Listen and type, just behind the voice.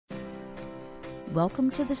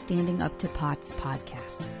Welcome to the Standing Up to POTS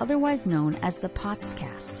podcast, otherwise known as the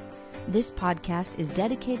POTScast. This podcast is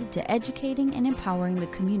dedicated to educating and empowering the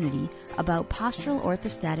community about postural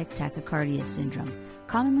orthostatic tachycardia syndrome,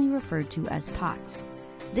 commonly referred to as POTS.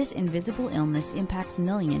 This invisible illness impacts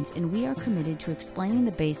millions, and we are committed to explaining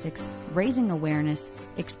the basics, raising awareness,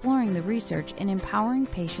 exploring the research, and empowering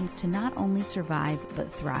patients to not only survive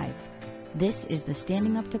but thrive. This is the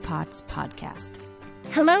Standing Up to POTS podcast.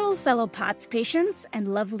 Hello, fellow POTS patients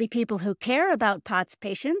and lovely people who care about POTS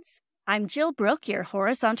patients. I'm Jill Brooke, your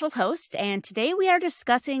horizontal host, and today we are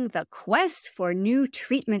discussing the quest for new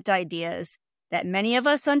treatment ideas that many of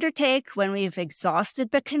us undertake when we've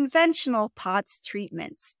exhausted the conventional POTS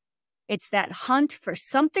treatments. It's that hunt for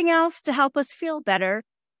something else to help us feel better,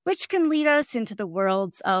 which can lead us into the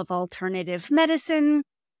worlds of alternative medicine,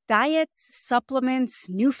 diets, supplements,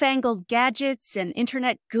 newfangled gadgets, and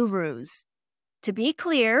internet gurus. To be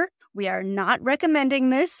clear, we are not recommending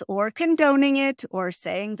this or condoning it or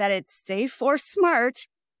saying that it's safe or smart,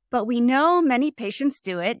 but we know many patients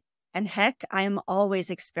do it, and heck, I am always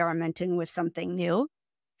experimenting with something new.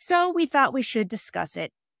 So we thought we should discuss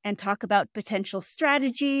it and talk about potential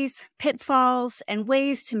strategies, pitfalls, and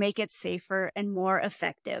ways to make it safer and more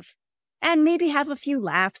effective. And maybe have a few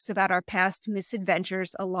laughs about our past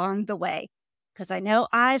misadventures along the way, because I know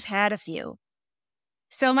I've had a few.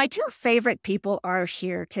 So my two favorite people are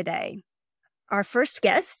here today. Our first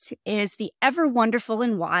guest is the ever wonderful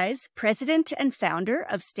and wise president and founder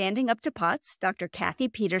of Standing Up to POTS, Dr. Cathy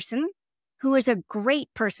Pederson, who is a great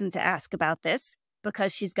person to ask about this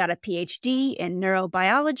because she's got a PhD in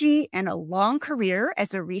neurobiology and a long career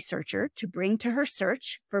as a researcher to bring to her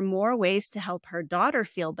search for more ways to help her daughter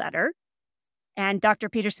feel better. And Dr.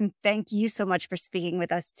 Pederson, thank you so much for speaking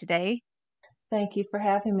with us today. Thank you for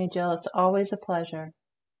having me, Jill. It's always a pleasure.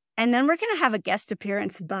 And then we're going to have a guest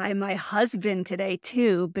appearance by my husband today,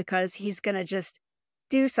 too, because he's going to just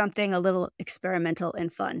do something a little experimental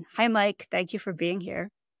and fun. Hi, Mike. Thank you for being here.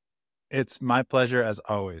 It's my pleasure, as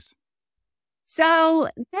always. So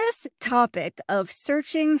this topic of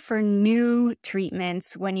searching for new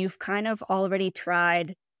treatments when you've kind of already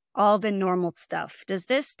tried all the normal stuff, does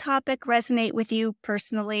this topic resonate with you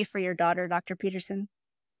personally for your daughter, Dr. Pederson?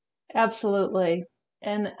 Absolutely.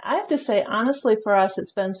 And I have to say, honestly, for us,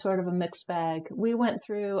 it's been sort of a mixed bag. We went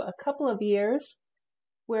through a couple of years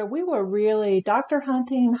where we were really doctor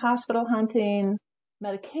hunting, hospital hunting,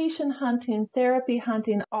 medication hunting, therapy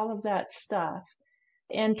hunting, all of that stuff,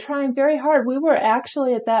 and trying very hard. We were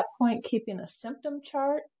actually at that point keeping a symptom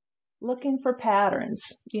chart, looking for patterns.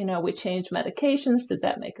 You know, we changed medications. Did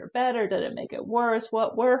that make her better? Did it make it worse?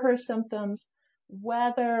 What were her symptoms?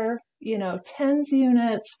 Weather, TENS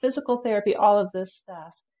units, physical therapy, all of this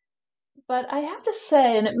stuff. But I have to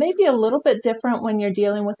say, and it may be a little bit different when you're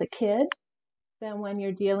dealing with a kid than when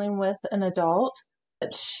you're dealing with an adult,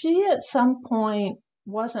 but she at some point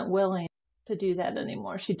wasn't willing to do that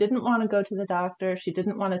anymore. She didn't want to go to the doctor. She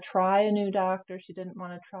didn't want to try a new doctor. She didn't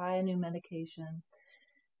want to try a new medication.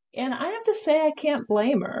 And I have to say, I can't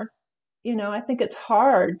blame her. I think it's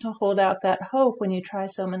hard to hold out that hope when you try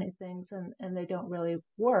so many things and they don't really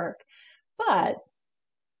work. But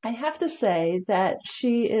I have to say that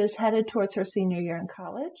she is headed towards her senior year in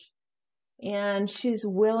college, and she's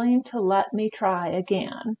willing to let me try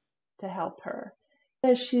again to help her.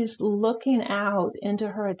 As she's looking out into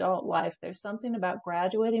her adult life, there's something about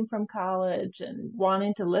graduating from college and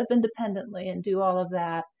wanting to live independently and do all of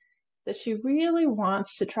that she really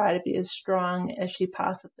wants to try to be as strong as she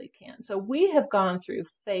possibly can. So we have gone through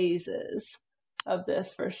phases of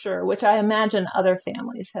this for sure, which I imagine other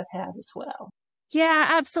families have had as well. Yeah,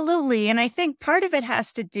 absolutely. And I think part of it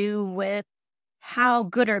has to do with how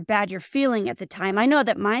good or bad you're feeling at the time. I know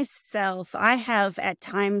that myself, I have at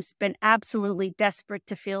times been absolutely desperate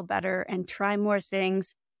to feel better and try more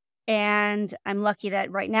things. And I'm lucky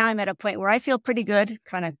that right now I'm at a point where I feel pretty good,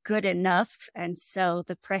 kind of good enough. And so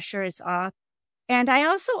the pressure is off. And I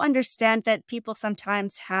also understand that people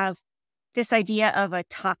sometimes have this idea of a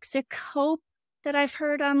toxic hope that I've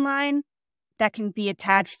heard online that can be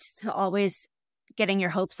attached to always getting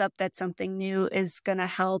your hopes up that something new is going to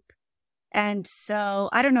help. And so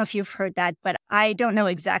I don't know if you've heard that, but I don't know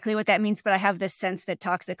exactly what that means. But I have this sense that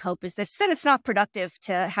toxic hope is this, that it's not productive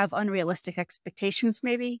to have unrealistic expectations,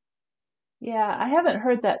 maybe. Yeah, I haven't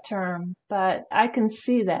heard that term, but I can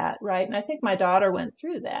see that, right? And I think my daughter went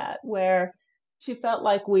through that, where she felt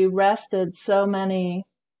like we rested so many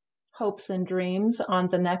hopes and dreams on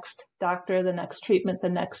the next doctor, the next treatment, the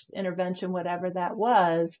next intervention, whatever that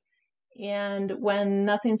was. And when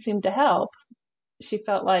nothing seemed to help, she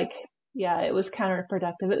felt like, yeah, it was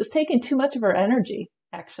counterproductive. It was taking too much of her energy,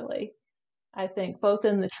 actually. I think, both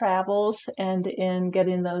in the travels and in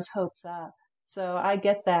getting those hopes up. So I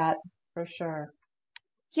get that for sure.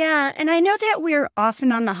 Yeah, and I know that we're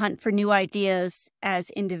often on the hunt for new ideas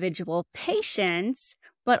as individual patients,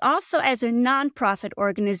 but also as a nonprofit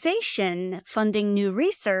organization funding new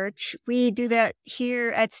research. We do that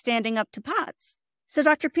here at Standing Up to POTS. So,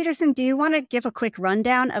 Dr. Pederson, do you want to give a quick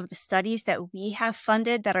rundown of the studies that we have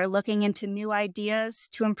funded that are looking into new ideas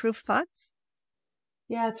to improve POTS?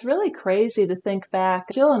 Yeah, it's really crazy to think back.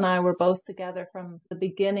 Jill and I were both together from the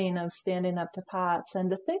beginning of Standing Up to POTS, and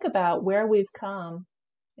to think about where we've come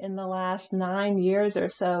in the last 9 years or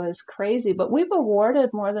so is crazy. But we've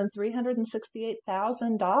awarded more than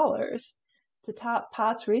 $368,000 to top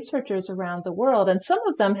POTS researchers around the world, and some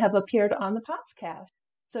of them have appeared on the POTScast.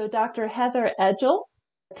 So Dr. Heather Edgell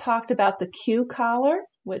talked about the Q collar,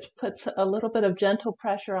 which puts a little bit of gentle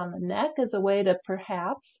pressure on the neck as a way to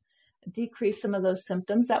perhaps decrease some of those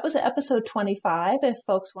symptoms. That was episode 25, if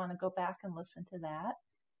folks want to go back and listen to that.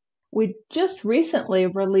 We just recently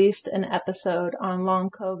released an episode on long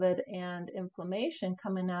COVID and inflammation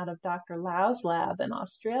coming out of Dr. Lau's lab in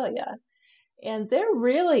Australia. And they're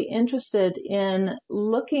really interested in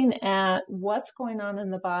looking at what's going on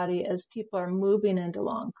in the body as people are moving into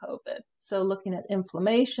long COVID. So looking at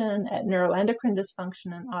inflammation, at neuroendocrine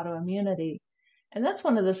dysfunction, and autoimmunity. And that's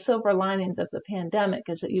one of the silver linings of the pandemic,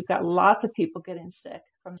 is that you've got lots of people getting sick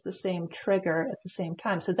from the same trigger at the same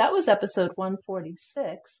time. So that was episode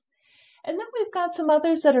 146. And then we've got some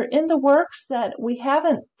others that are in the works that we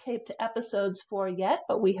haven't taped episodes for yet,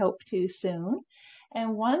 but we hope to soon.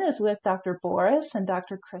 And one is with Dr. Boris and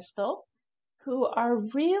Dr. Crystal, who are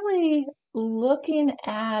really looking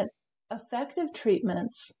at effective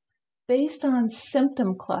treatments based on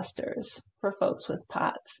symptom clusters for folks with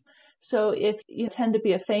POTS. So if you tend to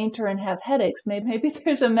be a fainter and have headaches, maybe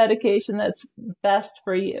there's a medication that's best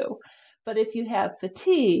for you. But if you have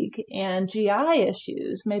fatigue and GI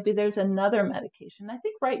issues, maybe there's another medication. I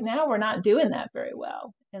think right now we're not doing that very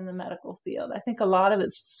well in the medical field. I think a lot of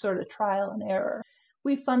it's sort of trial and error.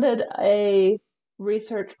 We funded a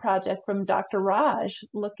research project from Dr. Raj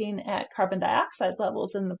looking at carbon dioxide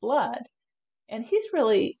levels in the blood. And he's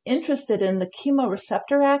really interested in the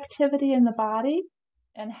chemoreceptor activity in the body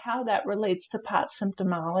and how that relates to POTS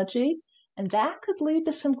symptomology. And that could lead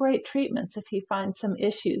to some great treatments if he finds some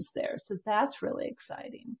issues there. So that's really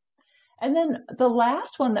exciting. And then the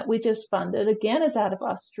last one that we just funded, again, is out of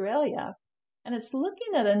Australia. And it's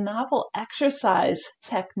looking at a novel exercise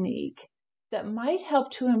technique that might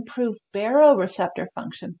help to improve baroreceptor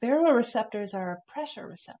function. Baroreceptors are pressure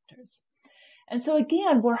receptors. And so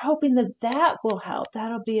again, we're hoping that that will help.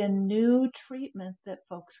 That'll be a new treatment that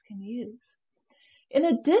folks can use. In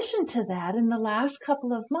addition to that, in the last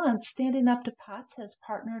couple of months, Standing Up to POTS has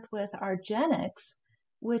partnered with argenx,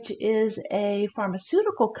 which is a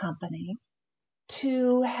pharmaceutical company,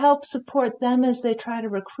 to help support them as they try to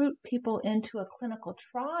recruit people into a clinical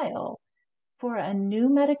trial for a new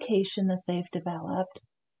medication that they've developed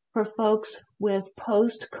for folks with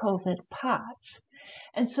post-COVID POTS.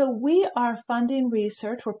 And so we are funding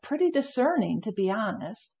research. We're pretty discerning, to be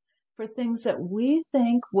honest, for things that we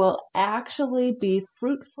think will actually be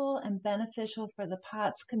fruitful and beneficial for the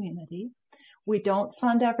POTS community. We don't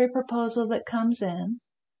fund every proposal that comes in.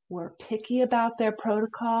 We're picky about their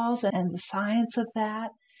protocols and the science of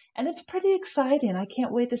that. And it's pretty exciting. I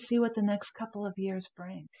can't wait to see what the next couple of years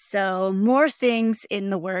bring. So more things in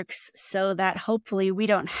the works so that hopefully we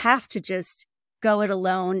don't have to just go it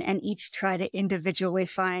alone and each try to individually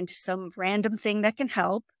find some random thing that can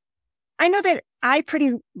help. I know that I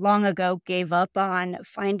pretty long ago gave up on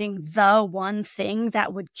finding the one thing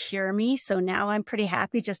that would cure me. So now I'm pretty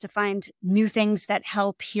happy just to find new things that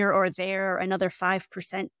help here or there, another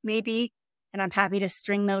 5% maybe. And I'm happy to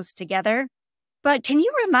string those together. But can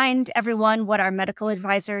you remind everyone what our medical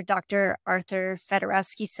advisor, Dr. Arthur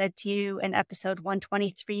Fedorowski, said to you in episode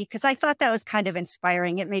 123? Because I thought that was kind of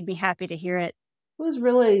inspiring. It made me happy to hear it. It was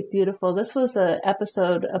really beautiful. This was an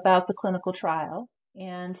episode about the clinical trial,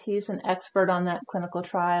 and he's an expert on that clinical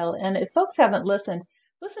trial. And if folks haven't listened,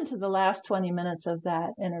 listen to the last 20 minutes of that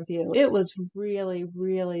interview. It was really,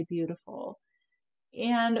 really beautiful.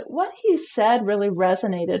 And what he said really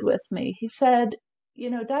resonated with me. He said,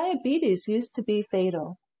 diabetes used to be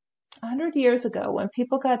fatal. 100 years ago, when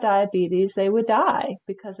people got diabetes, they would die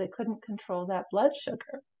because they couldn't control that blood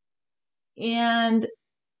sugar. And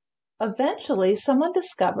eventually, someone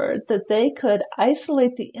discovered that they could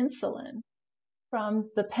isolate the insulin from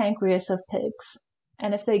the pancreas of pigs.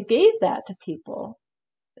 And if they gave that to people,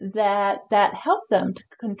 that helped them to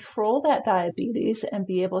control that diabetes and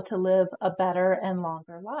be able to live a better and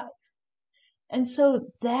longer life. And so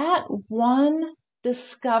that one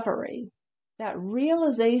discovery, that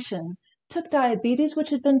realization, took diabetes, which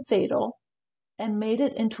had been fatal, and made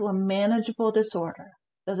it into a manageable disorder.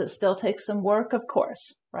 Does it still take some work? Of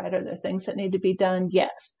course, right? Are there things that need to be done?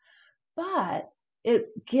 Yes. But it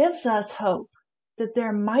gives us hope that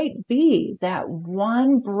there might be that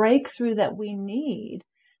one breakthrough that we need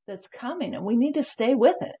that's coming, and we need to stay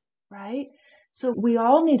with it, right? So we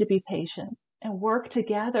all need to be patient and work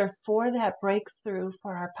together for that breakthrough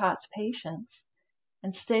for our POTS patients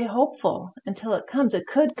and stay hopeful until it comes. It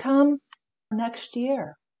could come next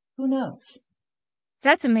year. Who knows?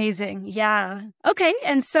 That's amazing. Yeah. Okay.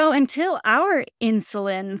 And so until our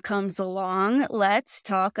insulin comes along, let's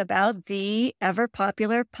talk about the ever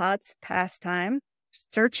popular POTS pastime,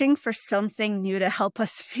 searching for something new to help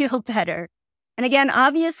us feel better. And again,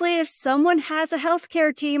 obviously, if someone has a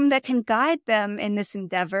healthcare team that can guide them in this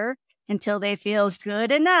endeavor until they feel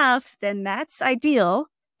good enough, then that's ideal,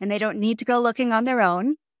 and they don't need to go looking on their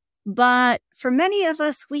own. But for many of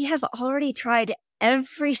us, we have already tried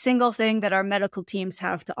every single thing that our medical teams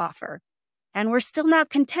have to offer. And we're still not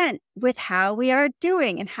content with how we are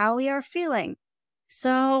doing and how we are feeling.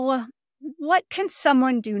 So what can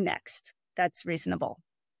someone do next that's reasonable?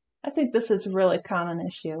 I think this is a really common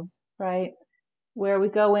issue, right? Where we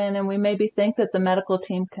go in and we maybe think that the medical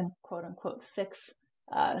team can, quote unquote, fix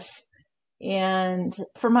us. And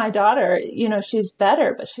for my daughter, she's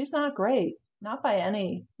better, but she's not great. Not by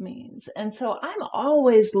any means. And so I'm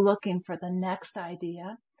always looking for the next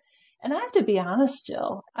idea. And I have to be honest,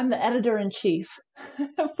 Jill, I'm the editor-in-chief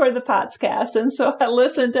for the POTScast. And so I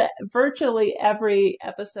listen to virtually every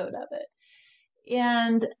episode of it.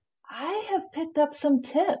 And I have picked up some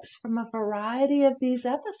tips from a variety of these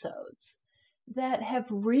episodes that have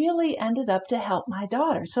really ended up to help my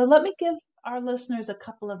daughter. So let me give our listeners a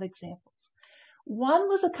couple of examples. One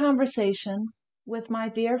was a conversation with my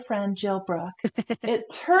dear friend, Jill Brooke. It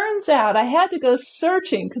turns out I had to go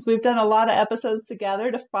searching because we've done a lot of episodes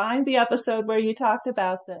together to find the episode where you talked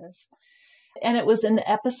about this. And it was in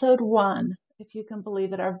episode 1, if you can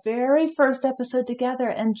believe it, our very first episode together.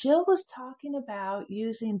 And Jill was talking about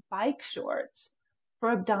using bike shorts for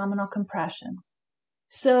abdominal compression.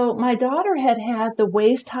 So my daughter had the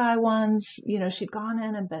waist-high ones. She'd gone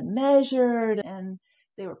in and been measured, and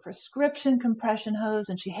they were prescription compression hose,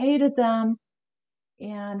 and she hated them.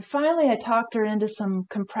 And finally, I talked her into some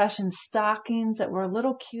compression stockings that were a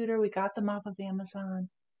little cuter. We got them off of Amazon.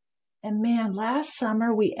 And man, last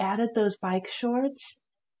summer, we added those bike shorts,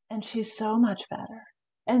 and she's so much better.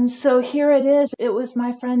 And so here it is. It was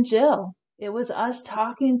my friend Jill. It was us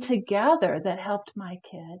talking together that helped my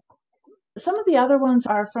kid. Some of the other ones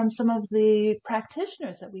are from some of the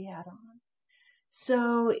practitioners that we had on.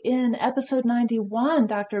 So in episode 91,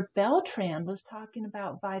 Dr. Beltran was talking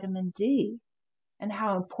about vitamin D and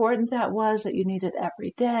how important that was, that you need it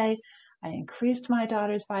every day. I increased my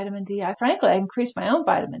daughter's vitamin D. I increased my own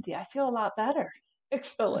vitamin D. I feel a lot better,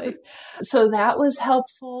 actually. So that was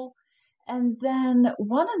helpful. And then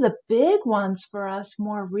one of the big ones for us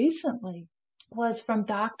more recently was from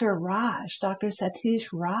Dr. Satish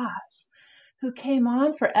Raj, who came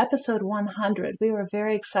on for episode 100. We were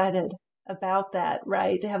very excited about that,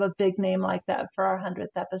 right? To have a big name like that for our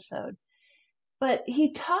 100th episode. But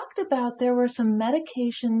he talked about there were some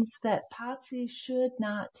medications that POTSy should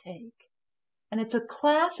not take. And it's a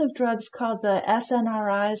class of drugs called the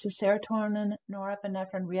SNRIs, the serotonin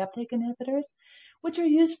norepinephrine reuptake inhibitors, which are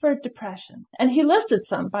used for depression. And he listed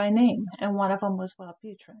some by name, and one of them was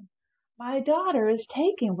Wellbutrin. My daughter is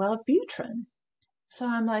taking Wellbutrin. So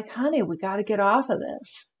I'm like, honey, we got to get off of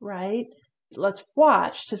this, right? Let's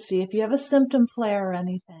watch to see if you have a symptom flare or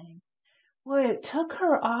anything. Boy, it took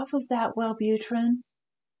her off of that Wellbutrin,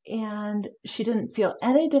 and she didn't feel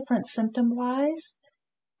any different symptom-wise,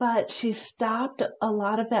 but she stopped a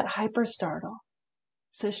lot of that hyperstartle.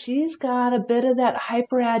 So she's got a bit of that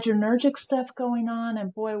hyperadrenergic stuff going on,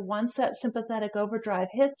 and boy, once that sympathetic overdrive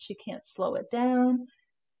hits, she can't slow it down.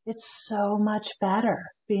 It's so much better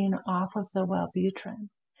being off of the Wellbutrin.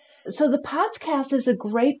 So the POTScast is a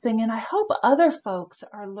great thing, and I hope other folks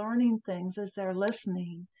are learning things as they're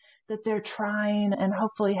listening, that they're trying and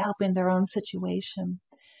hopefully helping their own situation.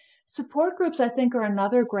 Support groups, I think, are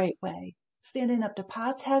another great way. Standing Up to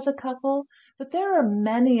POTS has a couple, but there are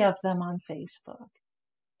many of them on Facebook.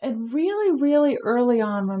 And really, really early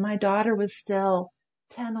on, when my daughter was still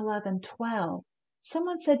 10, 11, 12,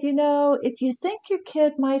 someone said, if you think your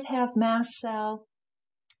kid might have mast cell,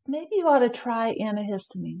 maybe you ought to try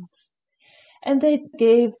antihistamines. And they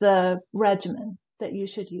gave the regimen that you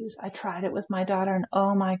should use. I tried it with my daughter, and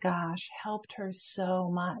oh my gosh, helped her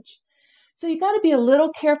so much. So you got to be a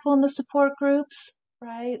little careful in the support groups,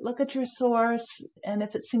 right? Look at your source and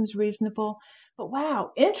if it seems reasonable. But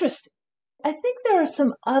wow, interesting. I think there are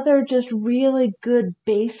some other just really good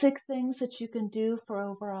basic things that you can do for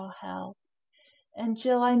overall health. And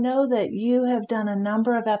Jill, I know that you have done a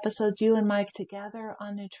number of episodes, you and Mike together,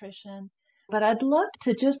 on nutrition, but I'd love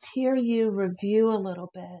to just hear you review a little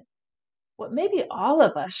bit what maybe all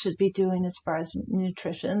of us should be doing as far as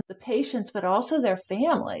nutrition, the patients, but also their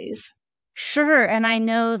families. Sure. And I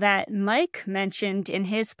know that Mike mentioned in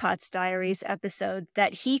his POTS Diaries episode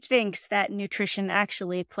that he thinks that nutrition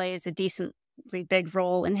actually plays a decently big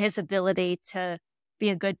role in his ability to be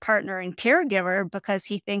a good partner and caregiver, because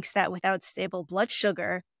he thinks that without stable blood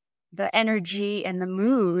sugar, the energy and the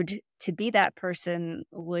mood to be that person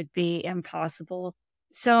would be impossible.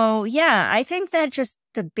 So, yeah, I think that just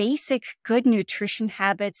the basic good nutrition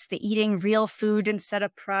habits, the eating real food instead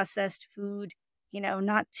of processed food,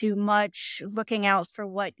 not too much, looking out for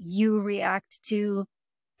what you react to,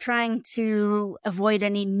 trying to avoid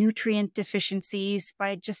any nutrient deficiencies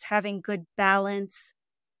by just having good balance,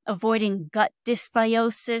 avoiding gut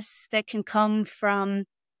dysbiosis that can come from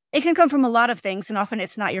a lot of things, and often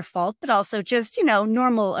it's not your fault, but also just,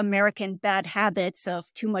 normal American bad habits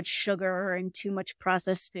of too much sugar and too much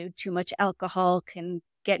processed food, too much alcohol can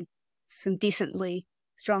get some decently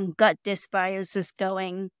strong gut dysbiosis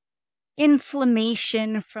going.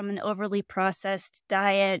 Inflammation from an overly processed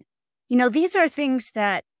diet. These are things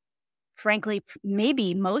that, frankly,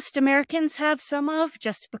 maybe most Americans have some of,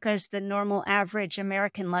 just because the normal average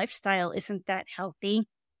American lifestyle isn't that healthy.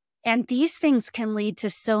 And these things can lead to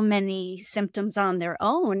so many symptoms on their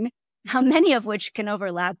own, many of which can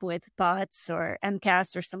overlap with POTS or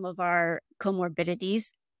MCAS or some of our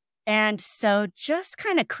comorbidities. And so just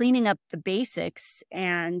kind of cleaning up the basics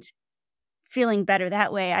and feeling better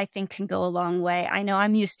that way, I think, can go a long way. I know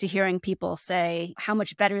I'm used to hearing people say how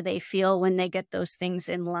much better they feel when they get those things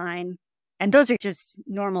in line. And those are just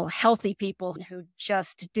normal, healthy people who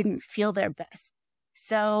just didn't feel their best.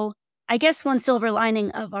 So I guess one silver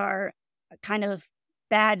lining of our kind of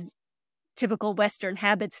bad, typical Western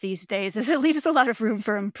habits these days is it leaves a lot of room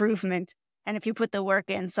for improvement. And if you put the work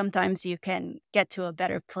in, sometimes you can get to a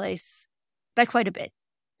better place by quite a bit.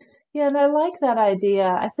 Yeah, and I like that idea.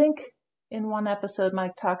 I think in one episode,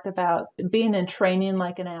 Mike talked about being in training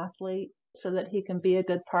like an athlete so that he can be a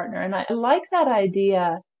good partner. And I like that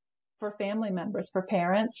idea for family members, for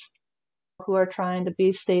parents who are trying to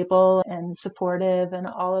be stable and supportive and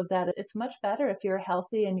all of that. It's much better if you're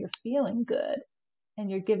healthy and you're feeling good and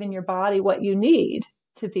you're giving your body what you need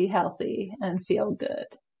to be healthy and feel good.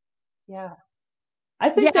 Yeah. I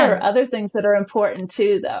think there are other things that are important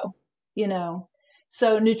too, though,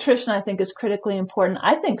 So nutrition, I think, is critically important.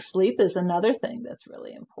 I think sleep is another thing that's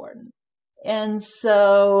really important. And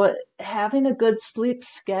so having a good sleep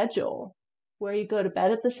schedule where you go to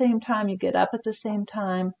bed at the same time, you get up at the same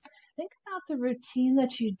time. Think about the routine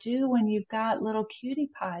that you do when you've got little cutie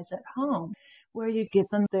pies at home, where you give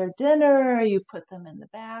them their dinner, you put them in the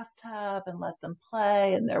bathtub and let them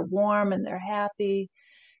play, and they're warm and they're happy.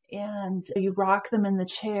 And you rock them in the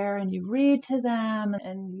chair and you read to them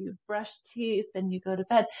and you brush teeth and you go to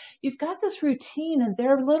bed. You've got this routine, and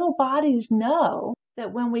their little bodies know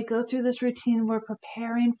that when we go through this routine, we're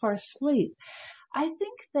preparing for sleep. I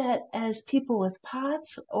think that as people with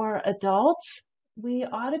POTS or adults, we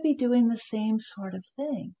ought to be doing the same sort of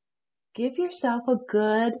thing. Give yourself a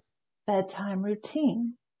good bedtime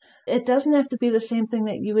routine. It doesn't have to be the same thing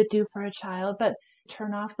that you would do for a child, but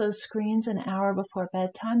turn off those screens an hour before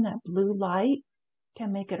bedtime. That blue light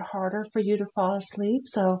can make it harder for you to fall asleep.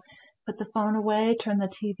 So put the phone away, turn the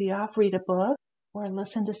TV off, read a book, or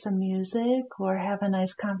listen to some music, or have a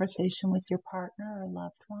nice conversation with your partner or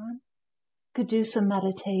loved one. Could do some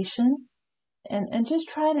meditation and just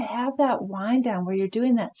try to have that wind down where you're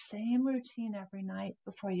doing that same routine every night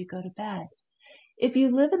before you go to bed. If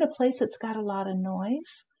you live in a place that's got a lot of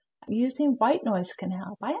noise, using white noise can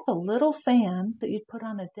help. I have a little fan that you'd put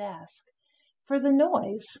on a desk for the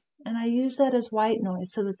noise, and I use that as white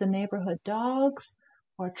noise so that the neighborhood dogs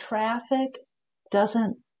or traffic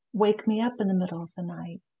doesn't wake me up in the middle of the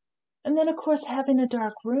night. And then, of course, having a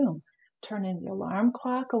dark room. Turning the alarm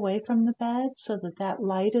clock away from the bed so that that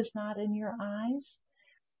light is not in your eyes.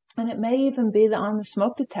 And it may even be on the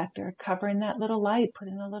smoke detector, covering that little light,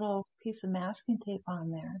 putting a little piece of masking tape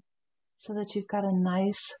on there so that you've got a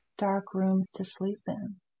nice dark room to sleep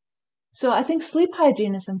in. So I think sleep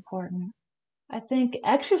hygiene is important. I think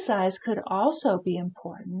exercise could also be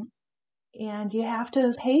important. And you have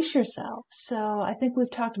to pace yourself. So I think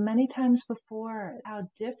we've talked many times before how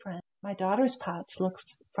different my daughter's POTS looks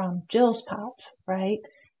from Jill's POTS, right?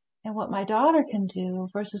 And what my daughter can do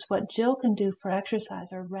versus what Jill can do for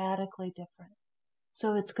exercise are radically different.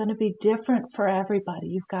 So it's going to be different for everybody.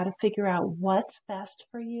 You've got to figure out what's best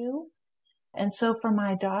for you. And so for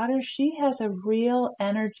my daughter, she has a real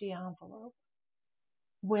energy envelope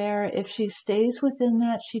where if she stays within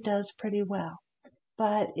that, she does pretty well.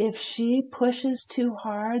 But if she pushes too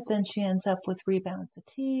hard, then she ends up with rebound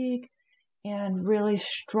fatigue and really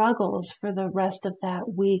struggles for the rest of that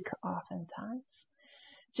week oftentimes.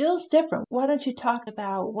 Jill's different. Why don't you talk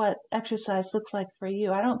about what exercise looks like for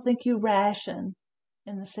you? I don't think you ration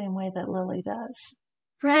in the same way that Lily does.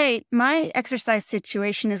 Right. My exercise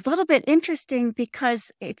situation is a little bit interesting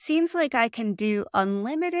because it seems like I can do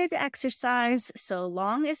unlimited exercise so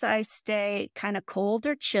long as I stay kind of cold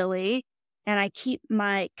or chilly and I keep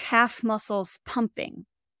my calf muscles pumping.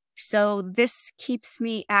 So this keeps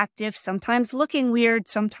me active, sometimes looking weird,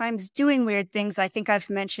 sometimes doing weird things. I think I've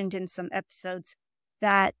mentioned in some episodes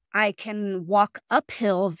that I can walk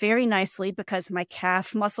uphill very nicely because my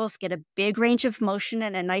calf muscles get a big range of motion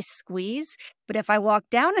and a nice squeeze. But if I walk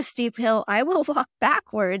down a steep hill, I will walk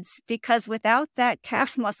backwards because without that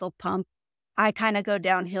calf muscle pump, I kind of go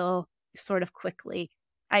downhill sort of quickly.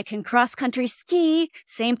 I can cross-country ski,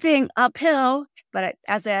 same thing, uphill. But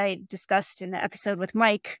as I discussed in the episode with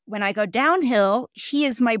Mike, when I go downhill, he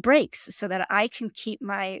is my brakes so that I can keep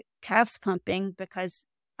my calves pumping because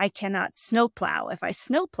I cannot snowplow. If I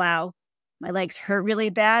snowplow, my legs hurt really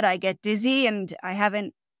bad. I get dizzy and I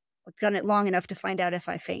haven't done it long enough to find out if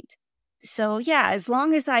I faint. So yeah, as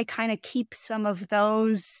long as I kind of keep some of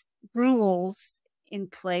those rules in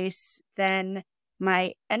place, then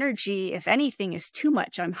my energy, if anything, is too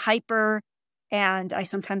much. I'm hyper and I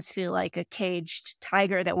sometimes feel like a caged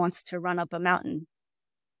tiger that wants to run up a mountain.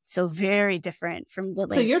 So very different from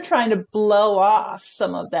Lily. So you're trying to blow off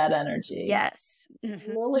some of that energy. Yes.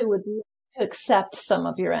 Mm-hmm. Lily would accept some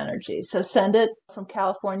of your energy. So send it from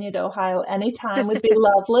California to Ohio anytime would be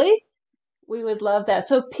lovely. We would love that.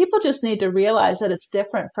 So people just need to realize that it's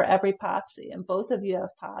different for every POTSy, and both of you have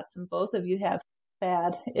POTS and both of you have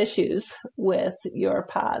bad issues with your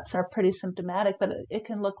POTS are pretty symptomatic, but it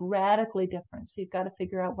can look radically different. So you've got to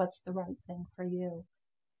figure out what's the right thing for you.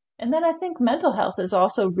 And then I think mental health is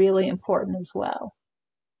also really important as well.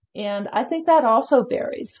 And I think that also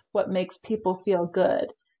varies what makes people feel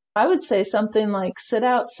good. I would say something like sit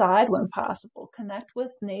outside when possible, connect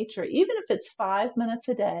with nature, even if it's 5 minutes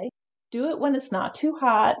a day. Do it when it's not too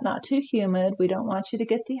hot, not too humid. We don't want you to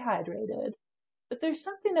get dehydrated. But there's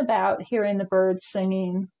something about hearing the birds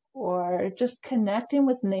singing or just connecting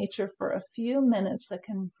with nature for a few minutes that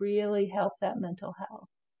can really help that mental health.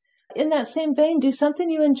 In that same vein, do something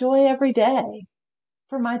you enjoy every day.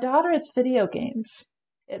 For my daughter, it's video games.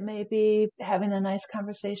 It may be having a nice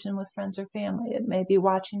conversation with friends or family. It may be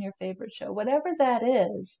watching your favorite show. Whatever that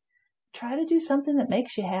is, try to do something that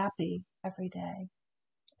makes you happy every day.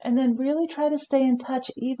 And then really try to stay in touch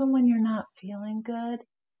even when you're not feeling good.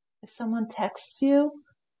 If someone texts you,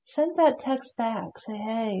 send that text back. Say,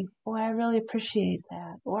 hey, boy, I really appreciate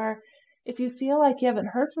that. Or if you feel like you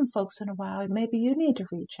haven't heard from folks in a while, maybe you need to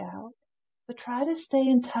reach out. But try to stay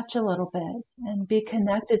in touch a little bit and be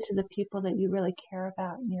connected to the people that you really care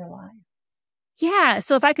about in your life. Yeah.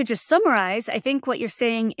 So if I could just summarize, I think what you're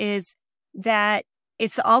saying is that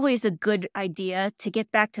it's always a good idea to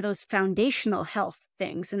get back to those foundational health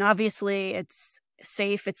things. And obviously it's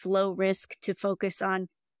safe, it's low risk to focus on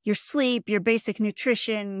your sleep, your basic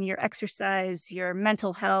nutrition, your exercise, your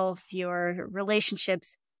mental health, your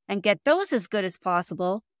relationships, and get those as good as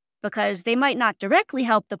possible because they might not directly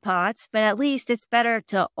help the POTS, but at least it's better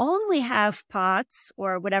to only have POTS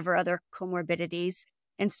or whatever other comorbidities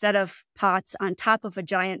instead of POTS on top of a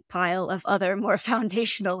giant pile of other more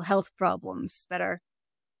foundational health problems that are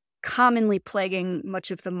commonly plaguing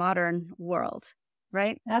much of the modern world,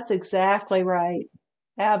 right? That's exactly right.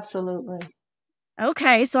 Absolutely.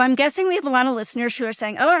 Okay, so I'm guessing we have a lot of listeners who are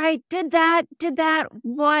saying, all right, did that.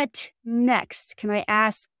 What next? Can I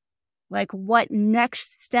ask, like, what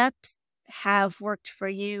next steps have worked for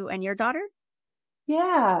you and your daughter?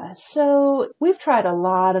 Yeah, so we've tried a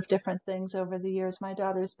lot of different things over the years. My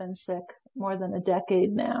daughter's been sick more than a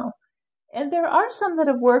decade now. And there are some that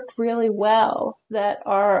have worked really well that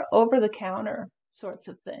are over-the-counter sorts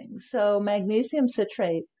of things. So magnesium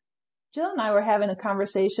citrate. Jill and I were having a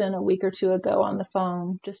conversation a week or two ago on the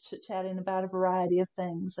phone, just chit-chatting about a variety of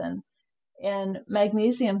things. And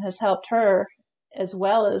magnesium has helped her as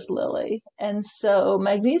well as Lily. And so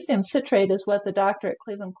magnesium citrate is what the doctor at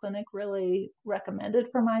Cleveland Clinic really recommended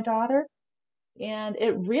for my daughter. And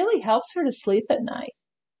it really helps her to sleep at night.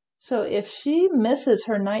 So if she misses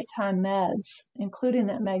her nighttime meds, including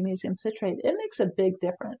that magnesium citrate, it makes a big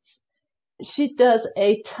difference. She does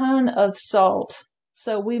a ton of salt.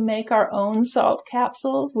 So we make our own salt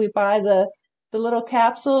capsules. We buy the little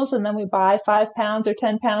capsules, and then we buy 5 pounds or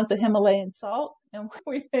 10 pounds of Himalayan salt, and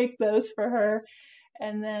we make those for her.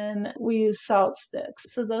 And then we use salt sticks.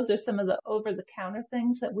 So those are some of the over-the-counter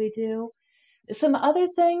things that we do. Some other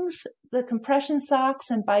things, the compression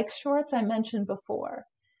socks and bike shorts I mentioned before.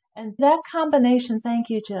 And that combination, thank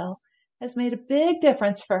you, Jill, has made a big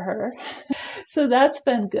difference for her. So that's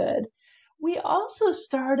been good. We also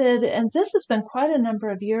started, and this has been quite a number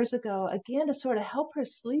of years ago, again, to sort of help her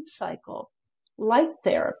sleep cycle, light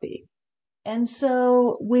therapy. And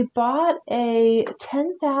so we bought a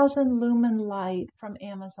 10,000 lumen light from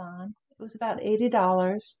Amazon. It was about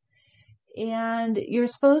 $80. And you're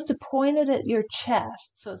supposed to point it at your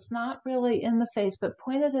chest. So it's not really in the face, but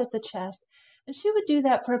point it at the chest. And she would do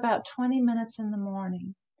that for about 20 minutes in the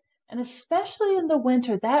morning. And especially in the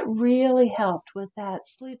winter, that really helped with that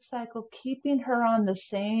sleep cycle, keeping her on the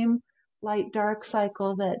same light-dark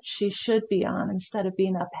cycle that she should be on instead of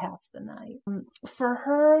being up half the night. For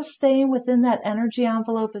her, staying within that energy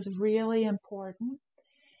envelope is really important.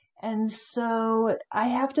 And so I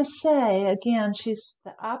have to say, again, she's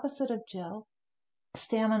the opposite of Jill.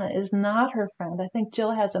 Stamina is not her friend. I think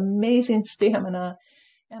Jill has amazing stamina,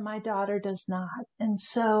 and my daughter does not. And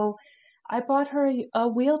so I bought her a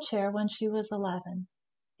wheelchair when she was 11.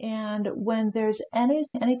 And when there's any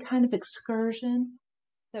kind of excursion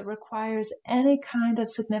that requires any kind of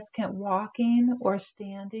significant walking or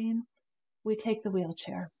standing, we take the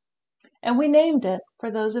wheelchair. And we named it, for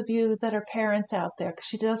those of you that are parents out there, because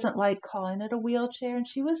she doesn't like calling it a wheelchair, and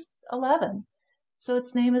she was 11. So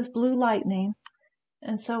its name is Blue Lightning.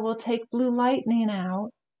 And so we'll take Blue Lightning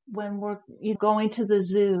out when we're going to the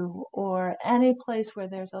zoo or any place where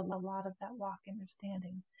there's a lot of that walking or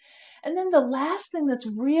standing. And then the last thing that's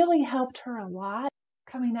really helped her a lot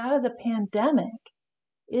coming out of the pandemic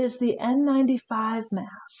is the N95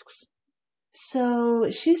 masks. So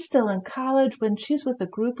she's still in college. When she's with a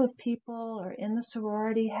group of people or in the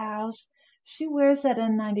sorority house, she wears that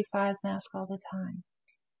N95 mask all the time.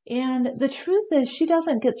 And the truth is, she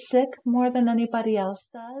doesn't get sick more than anybody else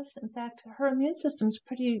does. In fact, her immune system's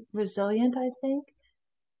pretty resilient, I think.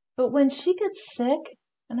 But when she gets sick,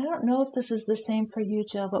 and I don't know if this is the same for you,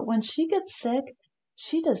 Jill, but when she gets sick,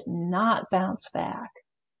 she does not bounce back.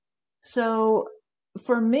 So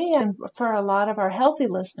for me, and for a lot of our healthy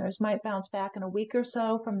listeners, might bounce back in a week or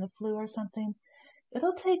so from the flu or something.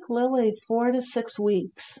 It'll take Lily 4 to 6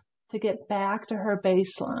 weeks to get back to her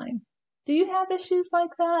baseline. Do you have issues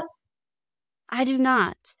like that? I do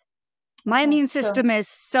not. My immune system is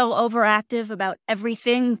so overactive about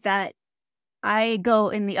everything that I go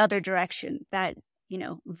in the other direction. That,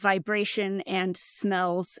 vibration and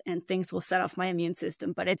smells and things will set off my immune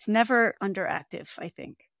system, but it's never underactive, I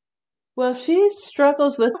think. Well, she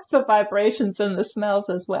struggles with the vibrations and the smells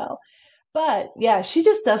as well. But yeah, she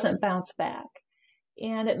just doesn't bounce back.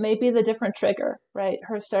 And it may be the different trigger, right?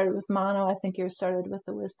 Hers started with mono. I think yours started with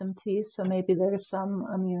the wisdom teeth. So maybe there's some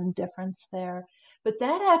immune difference there. But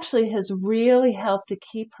that actually has really helped to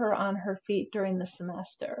keep her on her feet during the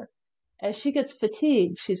semester. As she gets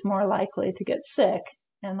fatigued, she's more likely to get sick.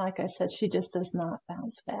 And like I said, she just does not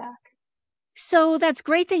bounce back. So that's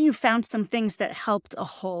great that you found some things that helped a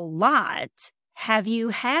whole lot. Have you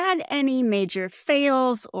had any major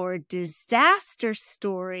fails or disaster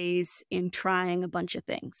stories in trying a bunch of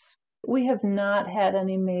things? We have not had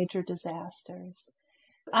any major disasters.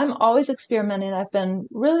 I'm always experimenting. I've been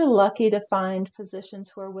really lucky to find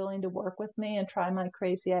physicians who are willing to work with me and try my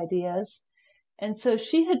crazy ideas. And so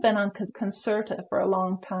she had been on Concerta for a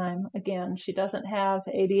long time. Again, she doesn't have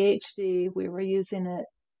ADHD. We were using it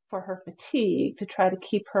for her fatigue to try to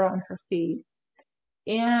keep her on her feet.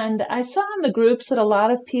 And I saw in the groups that a lot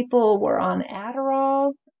of people were on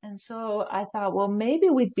Adderall. And so I thought, well, maybe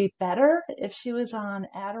we'd be better if she was on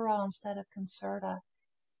Adderall instead of Concerta.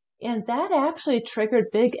 And that actually triggered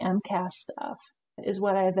big MCAS stuff, is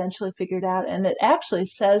what I eventually figured out. And it actually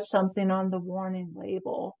says something on the warning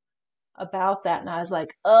label about that. And I was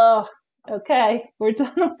like, oh, okay, we're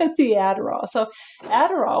done with the Adderall. So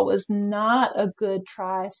Adderall was not a good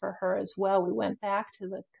try for her as well. We went back to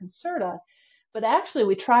the Concerta, but actually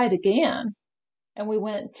we tried again and we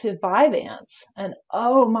went to Vyvanse. And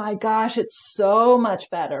oh my gosh, it's so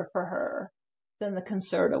much better for her than the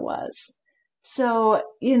Concerta was. So,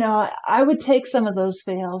 I would take some of those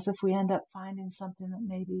fails if we end up finding something that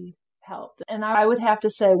maybe helped. And I would have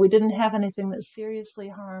to say we didn't have anything that seriously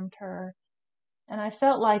harmed her. And I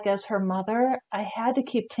felt like as her mother, I had to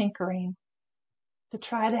keep tinkering to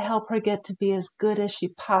try to help her get to be as good as she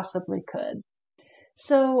possibly could.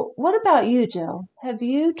 So what about you, Jill? Have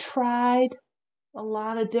you tried a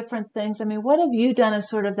lot of different things? I mean, what have you done as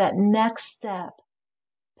sort of that next step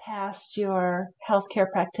past your healthcare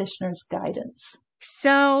practitioner's guidance?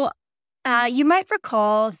 So you might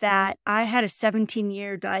recall that I had a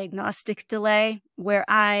 17-year diagnostic delay where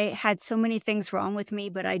I had so many things wrong with me,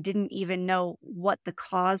 but I didn't even know what the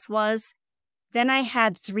cause was. Then I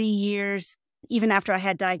had 3 years, even after I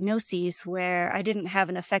had diagnoses, where I didn't have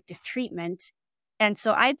an effective treatment. And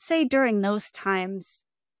so I'd say during those times,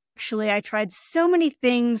 actually, I tried so many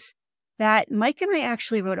things that Mike and I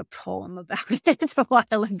actually wrote a poem about it a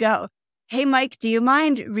while ago. Hey, Mike, do you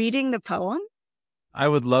mind reading the poem? I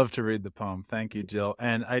would love to read the poem. Thank you, Jill.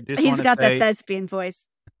 And I just He's want to got that say, thespian voice.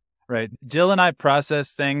 right, Jill and I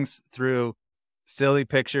process things through silly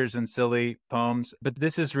pictures and silly poems, but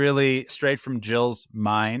this is really straight from Jill's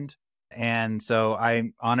mind. And so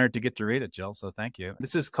I'm honored to get to read it, Jill. So thank you.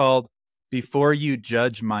 This is called Before You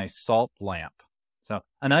Judge My Salt Lamp. So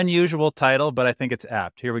an unusual title, but I think it's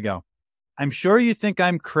apt. Here we go. I'm sure you think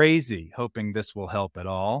I'm crazy, hoping this will help at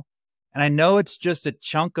all. And I know it's just a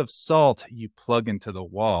chunk of salt you plug into the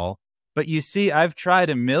wall. But you see, I've tried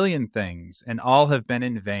a million things and all have been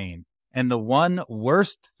in vain. And the one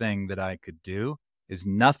worst thing that I could do is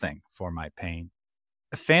nothing for my pain.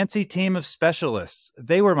 A fancy team of specialists,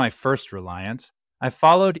 they were my first reliance. I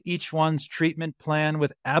followed each one's treatment plan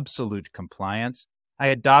with absolute compliance. I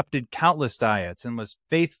adopted countless diets and was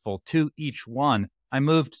faithful to each one. I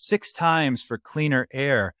moved 6 times for cleaner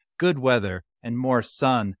air, good weather, and more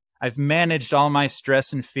sun. I've managed all my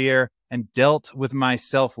stress and fear and dealt with my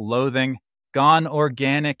self-loathing, gone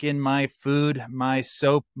organic in my food, my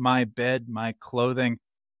soap, my bed, my clothing.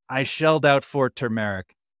 I shelled out for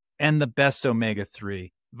turmeric and the best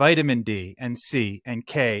omega-3, vitamin D and C and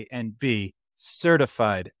K and B,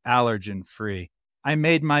 certified allergen-free. I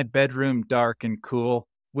made my bedroom dark and cool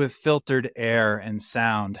with filtered air and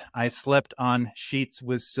sound. I slept on sheets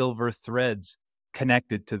with silver threads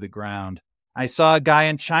connected to the ground. I saw a guy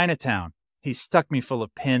in Chinatown. He stuck me full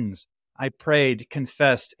of pins. I prayed,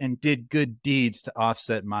 confessed, and did good deeds to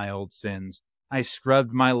offset my old sins. I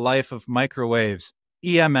scrubbed my life of microwaves,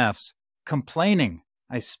 EMFs, complaining.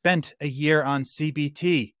 I spent a year on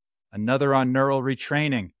CBT, another on neural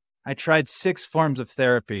retraining. I tried 6 forms of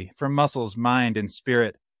therapy for muscles, mind, and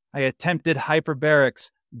spirit. I attempted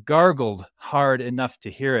hyperbarics, gargled hard enough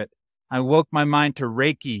to hear it. I woke my mind to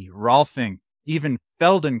Reiki, Rolfing, even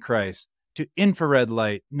Feldenkrais, to infrared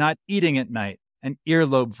light, not eating at night, an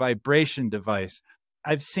earlobe vibration device.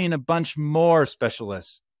 I've seen a bunch more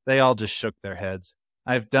specialists. They all just shook their heads.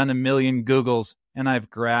 I've done a million Googles, and I've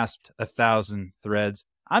grasped 1,000 threads.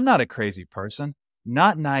 I'm not a crazy person,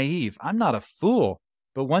 not naive. I'm not a fool.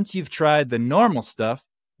 But once you've tried the normal stuff,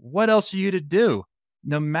 what else are you to do?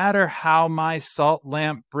 No matter how my salt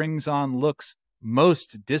lamp brings on looks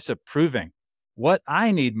most disapproving, what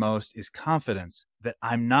I need most is confidence that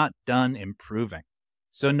I'm not done improving.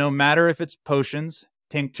 So no matter if it's potions,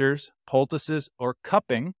 tinctures, poultices, or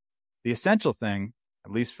cupping, the essential thing,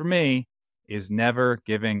 at least for me, is never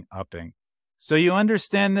giving upping. So you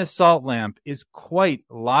understand this salt lamp is quite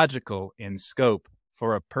logical in scope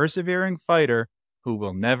for a persevering fighter who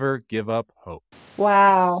will never give up hope.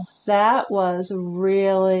 Wow, that was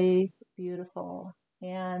really beautiful.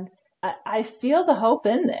 And I feel the hope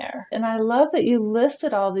in there. And I love that you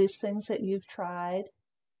listed all these things that you've tried.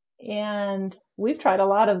 And we've tried a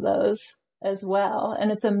lot of those as well.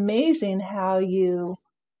 And it's amazing how you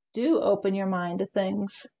do open your mind to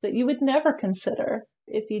things that you would never consider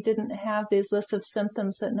if you didn't have these lists of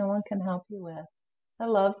symptoms that no one can help you with. I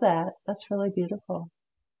love that. That's really beautiful.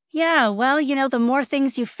 Yeah, well, the more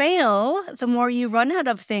things you fail, the more you run out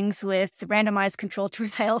of things with randomized controlled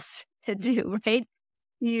trials to do, right?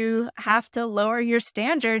 You have to lower your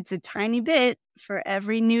standards a tiny bit for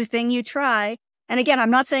every new thing you try. And again,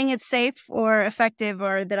 I'm not saying it's safe or effective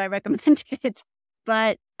or that I recommend it,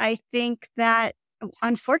 but I think that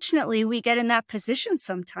unfortunately we get in that position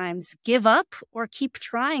sometimes, give up or keep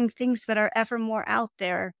trying things that are ever more out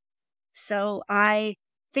there. So I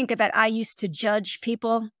think that I used to judge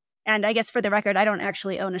people. And I guess for the record, I don't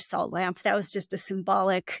actually own a salt lamp. That was just a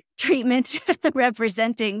symbolic treatment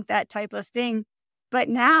representing that type of thing. But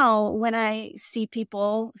now when I see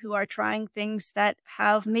people who are trying things that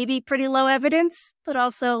have maybe pretty low evidence, but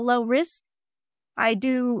also low risk, I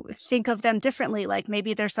do think of them differently. Like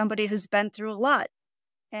maybe there's somebody who's been through a lot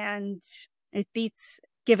and it beats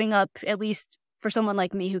giving up, at least for someone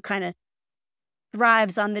like me who kind of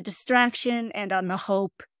thrives on the distraction and on the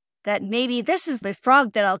hope that maybe this is the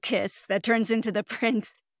frog that I'll kiss that turns into the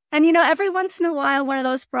prince And, every once in a while, one of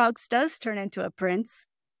those frogs does turn into a prince.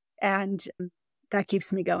 And that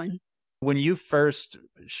keeps me going. When you first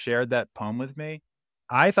shared that poem with me,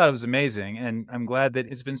 I thought it was amazing. And I'm glad that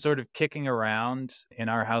it's been sort of kicking around in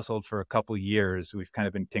our household for a couple years. We've kind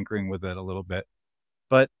of been tinkering with it a little bit.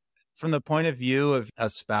 But from the point of view of a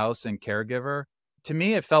spouse and caregiver, to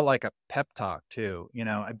me, it felt like a pep talk too,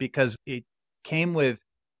 because it came with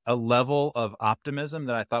a level of optimism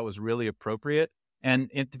that I thought was really appropriate.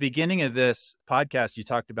 And at the beginning of this podcast, you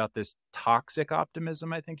talked about this toxic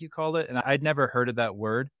optimism, I think you called it. And I'd never heard of that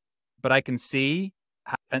word, but I can see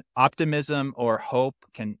how an optimism or hope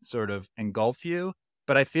can sort of engulf you.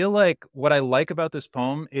 But I feel like what I like about this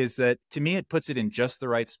poem is that to me, it puts it in just the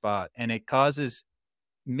right spot, and it causes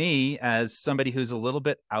me, as somebody who's a little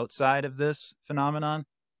bit outside of this phenomenon,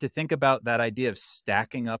 to think about that idea of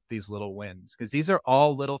stacking up these little wins, because these are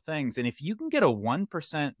all little things. And if you can get a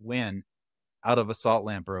 1% win out of a salt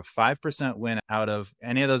lamp or a 5% win out of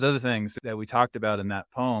any of those other things that we talked about in that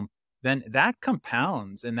poem, then that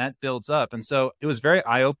compounds and that builds up. And so it was very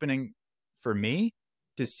eye-opening for me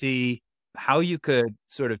to see how you could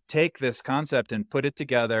sort of take this concept and put it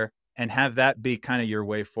together and have that be kind of your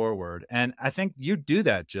way forward. And I think you do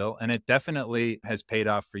that, Jill, and it definitely has paid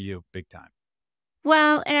off for you big time.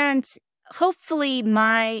 Well, and hopefully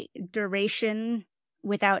my duration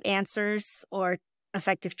without answers or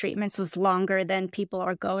effective treatments was longer than people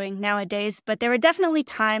are going nowadays. But there were definitely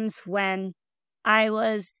times when I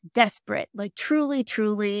was desperate, like truly,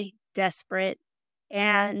 truly desperate.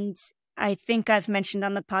 And I think I've mentioned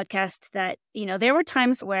on the podcast that, there were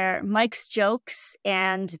times where Mike's jokes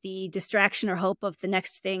and the distraction or hope of the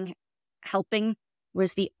next thing helping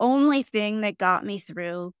was the only thing that got me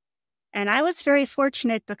through. And I was very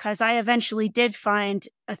fortunate because I eventually did find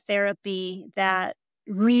a therapy that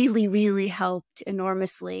really, really helped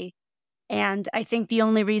enormously. And I think the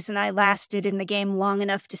only reason I lasted in the game long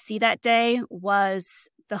enough to see that day was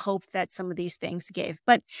the hope that some of these things gave.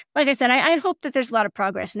 But like I said, I hope that there's a lot of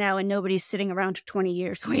progress now and nobody's sitting around 20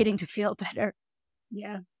 years waiting to feel better.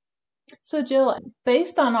 Yeah. So Jill,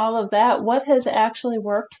 based on all of that, what has actually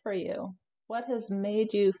worked for you? What has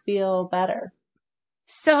made you feel better?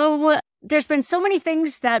 So there's been so many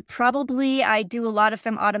things that probably I do a lot of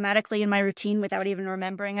them automatically in my routine without even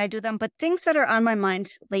remembering I do them, but things that are on my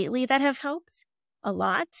mind lately that have helped a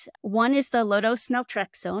lot. One is the low-dose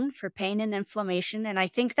naltrexone for pain and inflammation, and I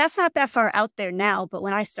think that's not that far out there now, but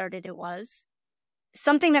when I started, it was.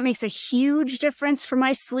 Something that makes a huge difference for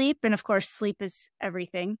my sleep, and of course, sleep is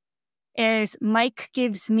everything, is Mike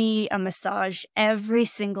gives me a massage every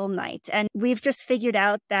single night. And we've just figured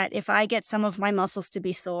out that if I get some of my muscles to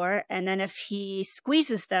be sore, and then if he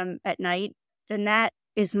squeezes them at night, then that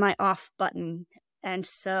is my off button. And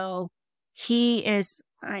so he is,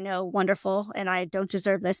 I know, wonderful, and I don't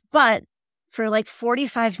deserve this, but for like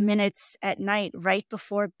 45 minutes at night, right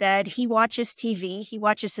before bed, he watches TV. He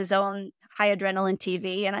watches his own high adrenaline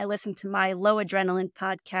TV, and I listen to my low adrenaline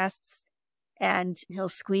podcasts. And he'll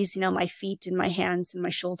squeeze, my feet and my hands and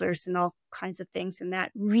my shoulders and all kinds of things. And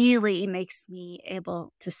that really makes me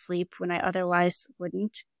able to sleep when I otherwise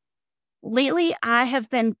wouldn't. Lately, I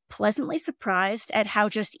have been pleasantly surprised at how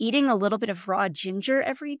just eating a little bit of raw ginger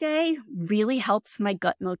every day really helps my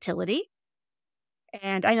gut motility.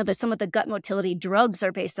 And I know that some of the gut motility drugs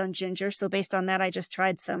are based on ginger. So based on that, I just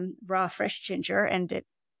tried some raw, fresh ginger and it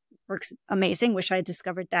works amazing. Wish I had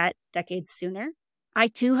discovered that decades sooner. I,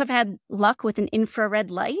 too, have had luck with an infrared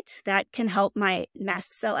light that can help my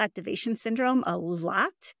mast cell activation syndrome a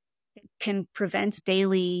lot. It can prevent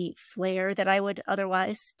daily flare that I would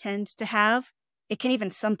otherwise tend to have. It can even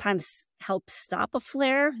sometimes help stop a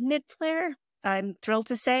flare mid-flare, I'm thrilled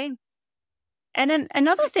to say. And then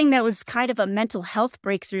another thing that was kind of a mental health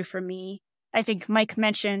breakthrough for me, I think Mike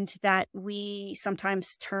mentioned that we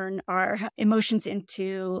sometimes turn our emotions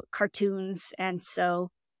into cartoons, and so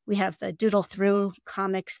we have the doodle through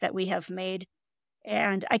comics that we have made.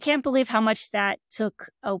 And I can't believe how much that took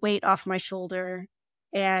a weight off my shoulder.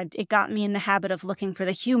 And it got me in the habit of looking for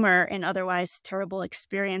the humor in otherwise terrible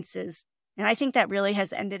experiences. And I think that really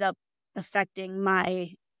has ended up affecting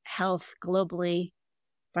my health globally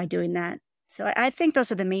by doing that. So I think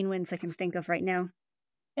those are the main wins I can think of right now.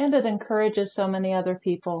 And it encourages so many other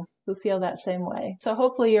people who feel that same way. So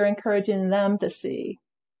hopefully you're encouraging them to see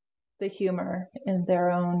the humor in their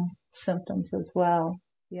own symptoms as well.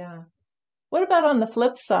 Yeah. What about on the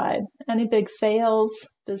flip side? Any big fails,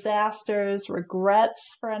 disasters, regrets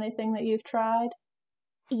for anything that you've tried?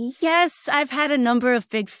 Yes, I've had a number of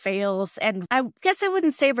big fails, and I guess I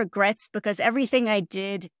wouldn't say regrets because everything I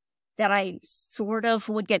did that I sort of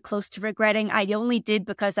would get close to regretting. I only did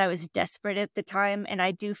because I was desperate at the time. And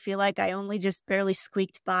I do feel like I only just barely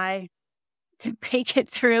squeaked by to make it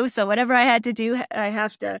through. So whatever I had to do, I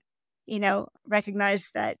have to, recognize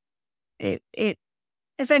that it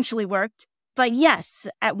eventually worked. But yes,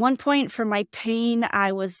 at one point for my pain,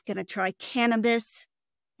 I was going to try cannabis.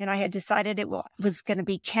 And I had decided it was going to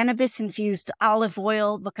be cannabis-infused olive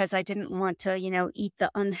oil because I didn't want to, eat the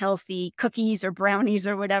unhealthy cookies or brownies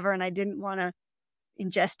or whatever. And I didn't want to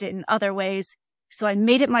ingest it in other ways. So I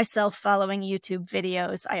made it myself following YouTube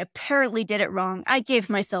videos. I apparently did it wrong. I gave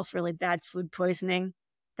myself really bad food poisoning.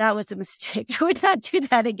 That was a mistake. I would not do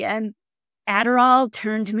that again. Adderall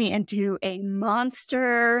turned me into a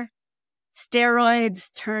monster.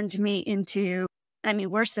 Steroids turned me into,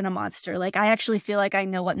 worse than a monster. Like, I actually feel like I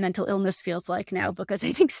know what mental illness feels like now because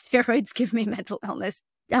I think steroids give me mental illness.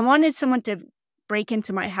 I wanted someone to break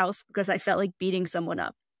into my house because I felt like beating someone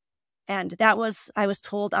up. And I was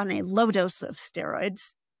told, on a low dose of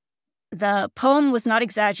steroids. The poem was not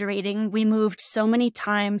exaggerating. We moved so many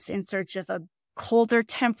times in search of colder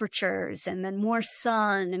temperatures and then more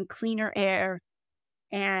sun and cleaner air.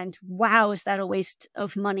 And wow, is that a waste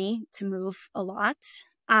of money to move a lot.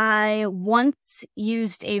 I once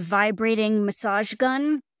used a vibrating massage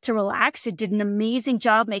gun to relax. It did an amazing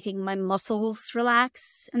job making my muscles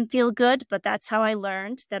relax and feel good. But that's how I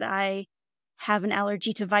learned that I have an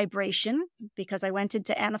allergy to vibration because I went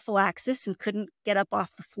into anaphylaxis and couldn't get up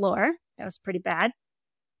off the floor. That was pretty bad.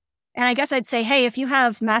 And I guess I'd say, hey, if you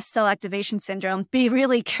have mast cell activation syndrome, be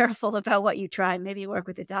really careful about what you try. Maybe work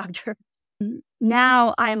with a doctor.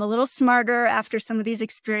 Now I'm a little smarter after some of these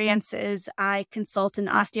experiences. I consult an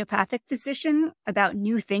osteopathic physician about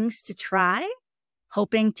new things to try,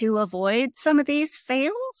 hoping to avoid some of these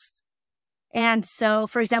fails. And so,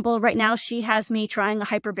 for example, right now she has me trying a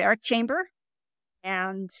hyperbaric chamber.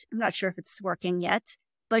 And I'm not sure if it's working yet,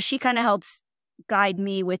 but she kind of helps guide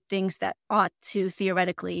me with things that ought to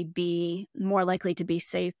theoretically be more likely to be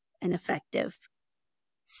safe and effective.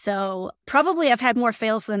 So probably I've had more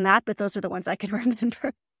fails than that, but those are the ones I can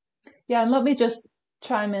remember. Yeah, and let me just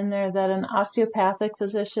chime in there that an osteopathic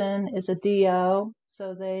physician is a DO.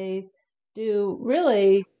 So they do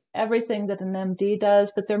really everything that an MD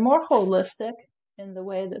does, but they're more holistic in the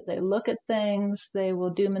way that they look at things. They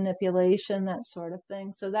will do manipulation, that sort of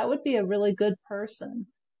thing. So that would be a really good person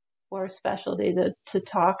or specialty to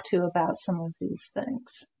talk to about some of these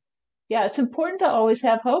things. Yeah, it's important to always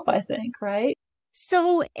have hope, I think, right?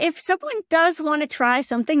 So if someone does want to try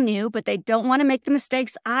something new, but they don't want to make the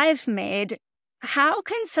mistakes I've made, how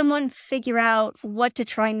can someone figure out what to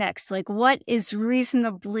try next? Like, what is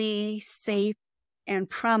reasonably safe and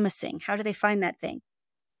promising? How do they find that thing?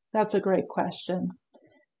 That's a great question.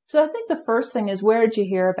 So I think the first thing is, where did you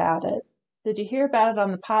hear about it? Did you hear about it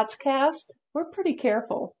on the POTScast? We're pretty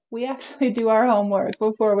careful. We actually do our homework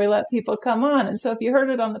before we let people come on. And so if you heard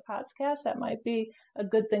it on the POTScast, that might be a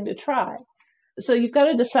good thing to try. So you've got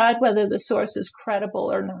to decide whether the source is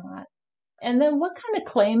credible or not. And then what kind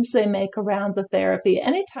of claims they make around the therapy.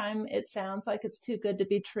 Anytime it sounds like it's too good to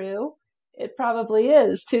be true, it probably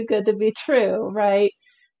is too good to be true, right?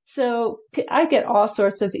 So I get all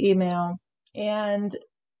sorts of email, and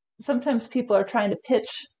sometimes people are trying to pitch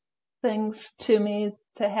things to me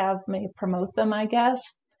to have me promote them, I guess.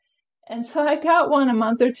 And so I got one a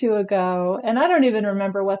month or two ago, and I don't even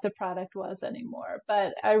remember what the product was anymore,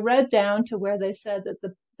 but I read down to where they said that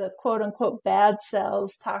the quote unquote bad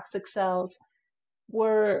cells, toxic cells,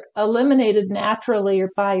 were eliminated naturally or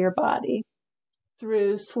by your body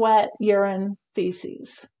through sweat, urine,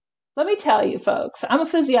 feces. Let me tell you, folks, I'm a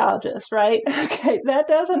physiologist, right? Okay, that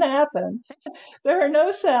doesn't happen. There are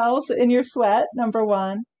no cells in your sweat, number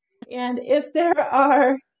one. And if there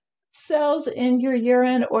are cells in your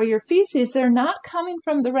urine or your feces, they're not coming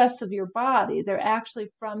from the rest of your body. They're actually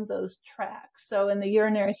from those tracts. So in the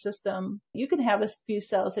urinary system, you can have a few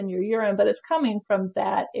cells in your urine, but it's coming from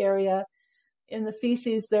that area. In the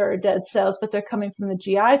feces, there are dead cells, but they're coming from the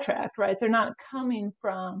GI tract, right? They're not coming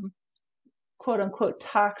from quote unquote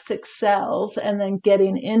toxic cells and then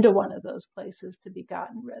getting into one of those places to be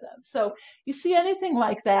gotten rid of. So you see anything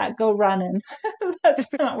like that, go running. That's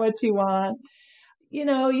not what you want. You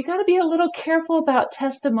got to be a little careful about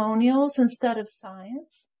testimonials instead of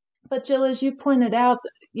science. But Jill, as you pointed out,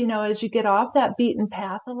 as you get off that beaten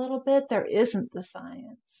path a little bit, there isn't the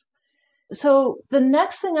science. So the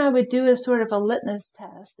next thing I would do is sort of a litmus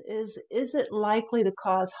test is it likely to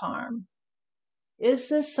cause harm? Is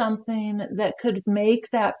this something that could make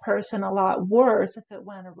that person a lot worse if it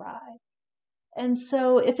went awry? And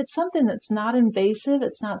so if it's something that's not invasive,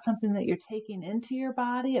 it's not something that you're taking into your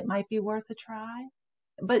body, it might be worth a try.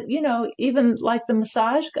 But, even like the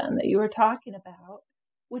massage gun that you were talking about,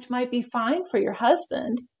 which might be fine for your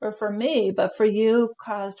husband or for me, but for you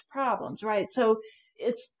caused problems, right? So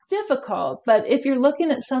it's difficult. But if you're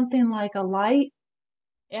looking at something like a light,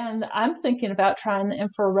 and I'm thinking about trying the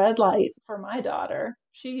infrared light for my daughter.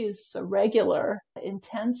 She uses a regular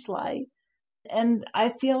intense light. And I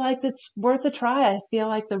feel like it's worth a try. I feel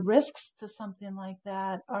like the risks to something like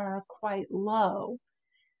that are quite low.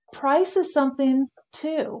 Price is something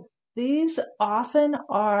too. These often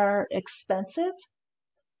are expensive.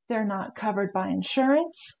 They're not covered by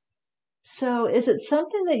insurance. So is it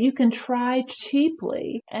something that you can try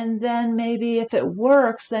cheaply, and then maybe if it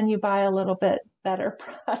works, then you buy a little bit better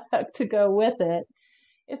product to go with it?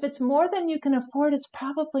 If it's more than you can afford, it's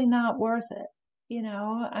probably not worth it. You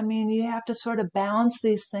have to sort of balance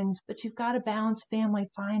these things, but you've got to balance family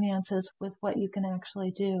finances with what you can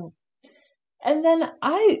actually do. And then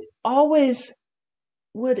I always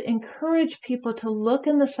would encourage people to look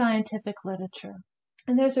in the scientific literature.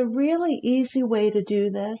 And there's a really easy way to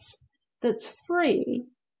do this that's free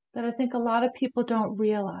that I think a lot of people don't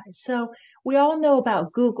realize. So we all know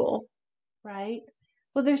about Google, right?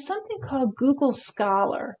 Well, there's something called Google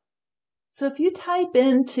Scholar. So if you type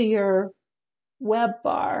into your web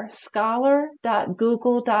bar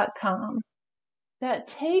scholar.google.com, that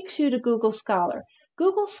takes you to Google Scholar.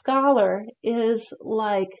 Google Scholar is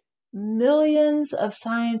like millions of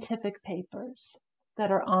scientific papers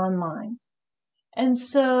that are online. And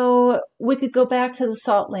so we could go back to the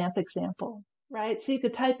salt lamp example, right? So you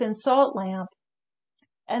could type in salt lamp,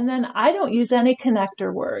 and then I don't use any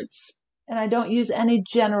connector words, and I don't use any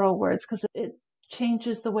general words because it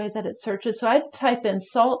changes the way that it searches. So I type in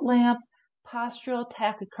salt lamp postural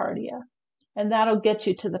tachycardia, and that'll get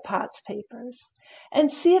you to the POTS papers,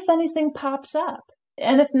 and see if anything pops up.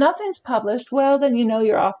 And if nothing's published, well, then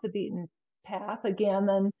you're off the beaten path again.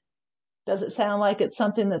 Then does it sound like it's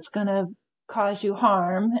something that's going to cause you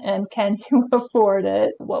harm, and can you afford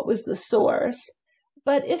it? What was the source?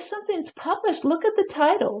 But if something's published, look at the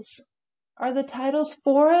titles. Are the titles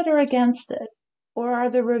for it or against it? Or are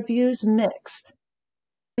the reviews mixed?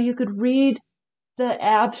 You could read the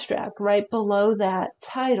abstract right below that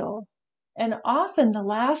title. And often the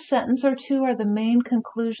last sentence or two are the main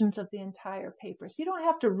conclusions of the entire paper. So you don't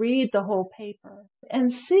have to read the whole paper. And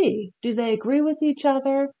see, do they agree with each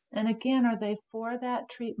other? And again, are they for that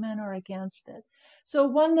treatment or against it? So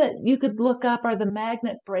one that you could look up are the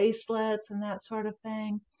magnet bracelets and that sort of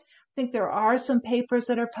thing. I think there are some papers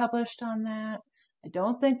that are published on that. I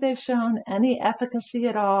don't think they've shown any efficacy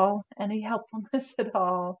at all, any helpfulness at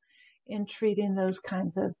all in treating those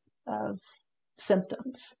kinds of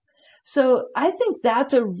symptoms. So I think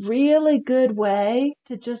that's a really good way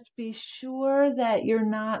to just be sure that you're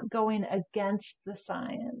not going against the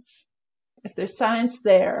science. If there's science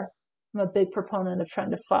there, I'm a big proponent of trying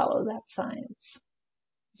to follow that science.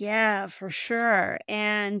 Yeah, for sure.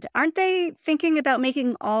 And aren't they thinking about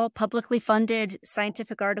making all publicly funded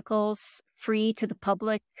scientific articles free to the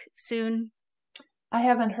public soon? I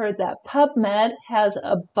haven't heard that. PubMed has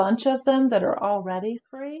a bunch of them that are already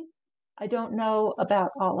free. I don't know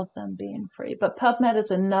about all of them being free, but PubMed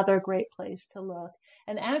is another great place to look.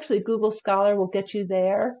 And actually, Google Scholar will get you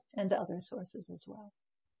there and other sources as well.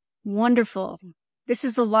 Wonderful. This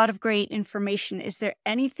is a lot of great information. Is there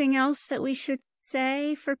anything else that we should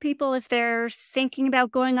say for people if they're thinking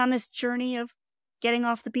about going on this journey of getting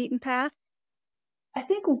off the beaten path? I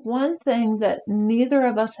think one thing that neither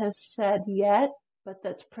of us have said yet, but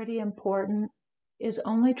that's pretty important, is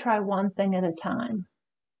only try one thing at a time.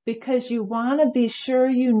 Because you want to be sure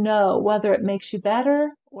you know whether it makes you better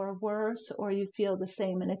or worse, or you feel the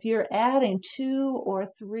same. And if you're adding 2 or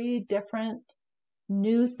 3 different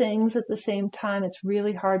new things at the same time, it's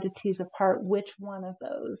really hard to tease apart which one of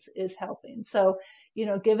those is helping. So,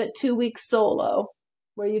 give it 2 weeks solo,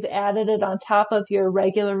 where you've added it on top of your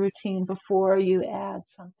regular routine before you add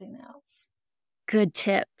something else. Good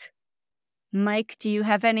tip. Mike, do you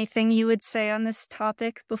have anything you would say on this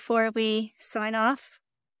topic before we sign off?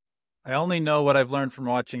 I only know what I've learned from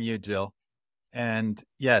watching you, Jill. And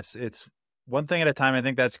yes, it's one thing at a time. I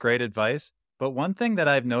think that's great advice. But one thing that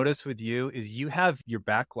I've noticed with you is you have your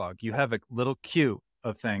backlog. You have a little queue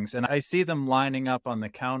of things, and I see them lining up on the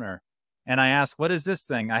counter. And I ask, what is this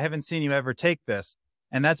thing? I haven't seen you ever take this.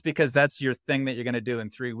 And that's because that's your thing that you're going to do in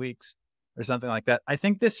 3 weeks or something like that. I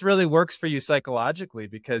think this really works for you psychologically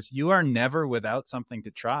because you are never without something to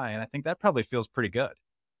try. And I think that probably feels pretty good.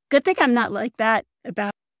 Good thing I'm not like that about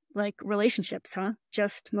relationships, huh?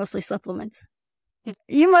 Just mostly supplements.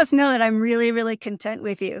 You must know that I'm really, really content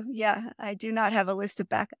with you. Yeah, I do not have a list of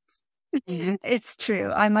backups. It's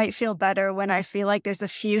true. I might feel better when I feel like there's a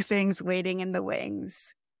few things waiting in the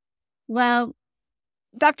wings. Well,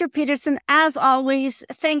 Dr. Pederson, as always,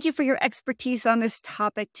 thank you for your expertise on this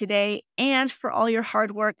topic today and for all your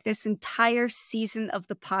hard work this entire season of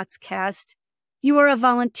the POTScast. You are a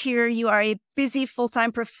volunteer, you are a busy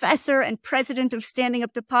full-time professor and president of Standing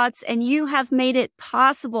Up to POTS, and you have made it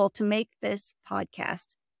possible to make this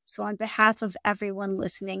podcast. So on behalf of everyone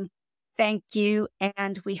listening, thank you,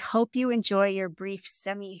 and we hope you enjoy your brief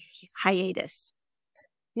semi-hiatus.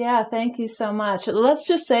 Yeah, thank you so much. Let's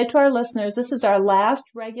just say to our listeners, this is our last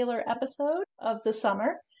regular episode of the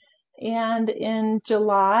summer. And in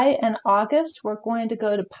July and August, we're going to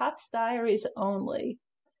go to POTS Diaries only.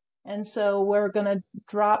 And so we're going to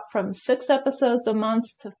drop from 6 episodes a month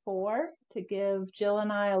to 4 to give Jill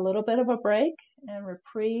and I a little bit of a break and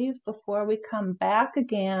reprieve before we come back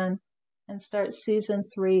again and start season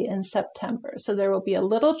 3 in September. So there will be a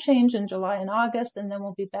little change in July and August, and then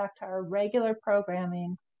we'll be back to our regular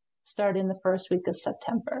programming starting the first week of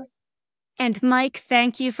September. And Mike,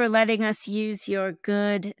 thank you for letting us use your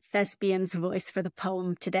good thespian's voice for the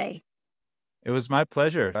poem today. It was my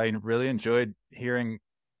pleasure. I really enjoyed hearing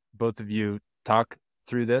both of you talk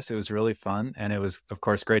through this. It was really fun. And it was, of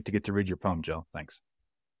course, great to get to read your poem, Jill. Thanks.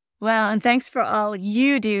 Well, and thanks for all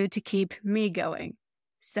you do to keep me going.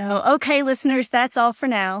 So, okay, listeners, that's all for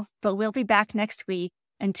now, but we'll be back next week.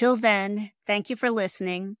 Until then, thank you for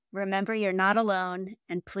listening. Remember, you're not alone,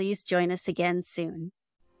 and please join us again soon.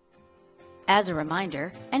 As a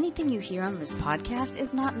reminder, anything you hear on this podcast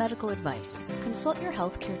is not medical advice. Consult your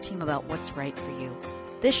healthcare team about what's right for you.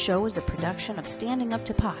 This show is a production of Standing Up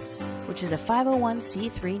to POTS, which is a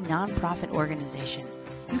 501c3 nonprofit organization.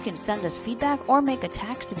 You can send us feedback or make a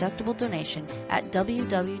tax-deductible donation at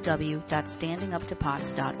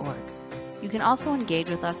www.standinguptopots.org. You can also engage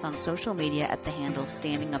with us on social media at the handle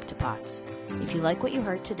Standing Up to POTS. If you like what you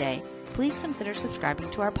heard today, please consider subscribing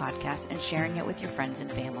to our podcast and sharing it with your friends and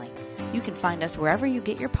family. You can find us wherever you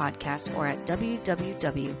get your podcasts or at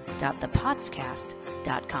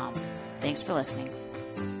www.thepotscast.com. Thanks for listening.